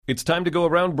It's time to go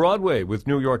around Broadway with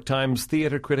New York Times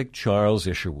theater critic Charles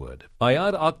Isherwood.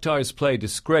 Ayad Akhtar's play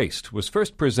Disgraced was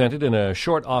first presented in a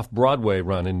short off-Broadway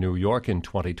run in New York in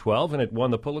 2012, and it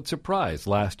won the Pulitzer Prize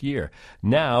last year.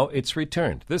 Now it's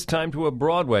returned, this time to a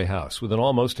Broadway house with an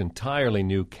almost entirely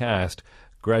new cast.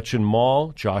 Gretchen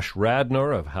Mol, Josh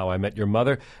Radnor of How I Met Your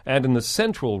Mother, and in the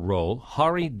central role,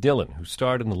 Hari Dillon, who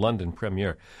starred in the London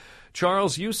premiere.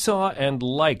 Charles, you saw and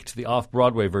liked the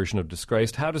off-Broadway version of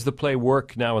Disgraced. How does the play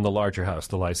work now in the larger house,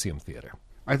 the Lyceum Theatre?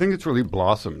 I think it's really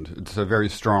blossomed. It's a very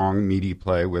strong, meaty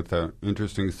play with an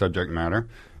interesting subject matter.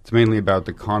 It's mainly about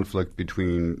the conflict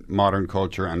between modern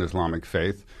culture and Islamic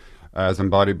faith, as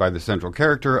embodied by the central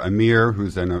character, Amir,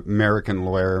 who's an American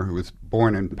lawyer who was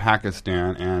born in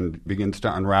Pakistan and begins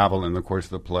to unravel in the course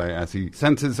of the play as he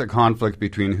senses a conflict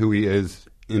between who he is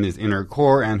in his inner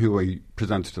core and who he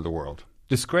presents to the world.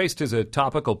 Disgraced is a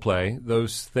topical play.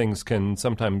 Those things can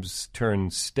sometimes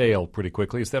turn stale pretty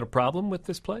quickly. Is that a problem with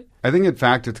this play? I think, in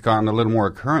fact, it's gotten a little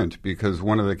more current because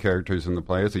one of the characters in the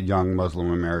play is a young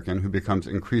Muslim American who becomes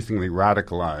increasingly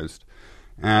radicalized.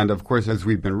 And, of course, as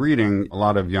we've been reading, a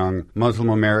lot of young Muslim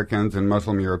Americans and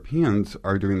Muslim Europeans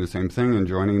are doing the same thing and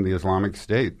joining the Islamic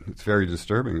State. It's very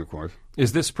disturbing, of course.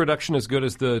 Is this production as good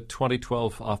as the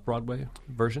 2012 Off-Broadway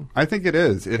version? I think it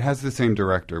is. It has the same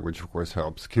director, which, of course,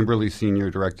 helps. Kimberly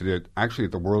Senior directed it actually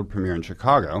at the world premiere in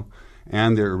Chicago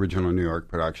and their original New York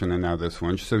production, and now this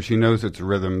one. So she knows its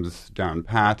rhythms down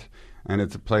pat, and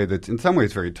it's a play that's in some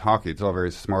ways very talky. It's all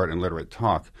very smart and literate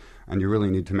talk, and you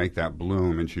really need to make that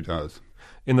bloom, and she does.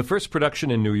 In the first production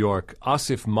in New York,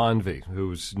 Asif Manvi,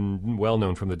 who's well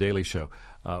known from The Daily Show,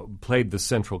 played the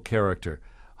central character.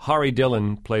 Hari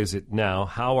Dillon plays it now.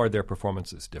 How are their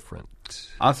performances different?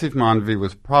 Asif Manvi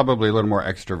was probably a little more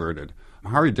extroverted.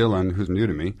 Hari Dillon, who's new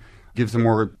to me, gives a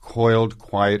more coiled,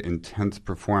 quiet, intense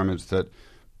performance that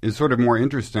is sort of more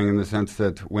interesting in the sense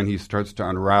that when he starts to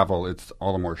unravel, it's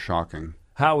all the more shocking.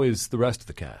 How is the rest of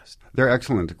the cast? They're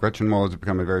excellent. Gretchen Mol has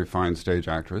become a very fine stage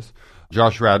actress.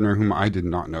 Josh Radnor, whom I did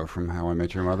not know from How I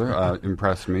Met Your Mother,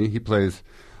 impressed me. He plays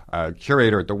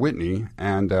curator at the Whitney,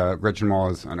 and Gretchen Mol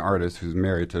is an artist who's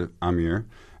married to Amir.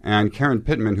 And Karen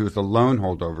Pittman, who's the lone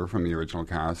holdover from the original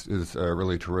cast, is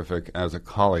really terrific as a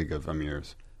colleague of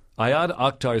Amir's. Ayad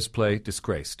Akhtar's play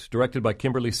Disgraced, directed by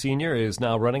Kimberly Senior, is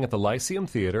now running at the Lyceum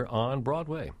Theatre on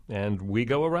Broadway. And we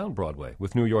go around Broadway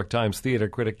with New York Times theater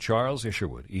critic Charles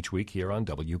Isherwood each week here on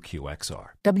WQXR.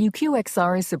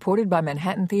 WQXR is supported by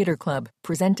Manhattan Theatre Club,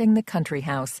 presenting The Country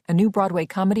House, a new Broadway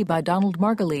comedy by Donald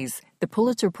Margulies, the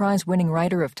Pulitzer Prize-winning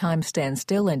writer of Time Stands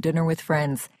Still and Dinner with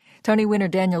Friends. Tony winner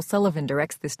Daniel Sullivan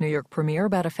directs this New York premiere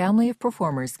about a family of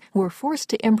performers who are forced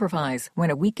to improvise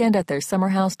when a weekend at their summer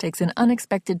house takes an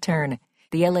unexpected turn.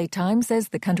 The LA Times says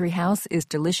The Country House is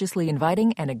deliciously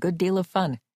inviting and a good deal of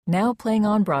fun. Now playing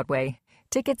on Broadway.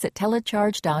 Tickets at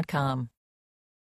telecharge.com.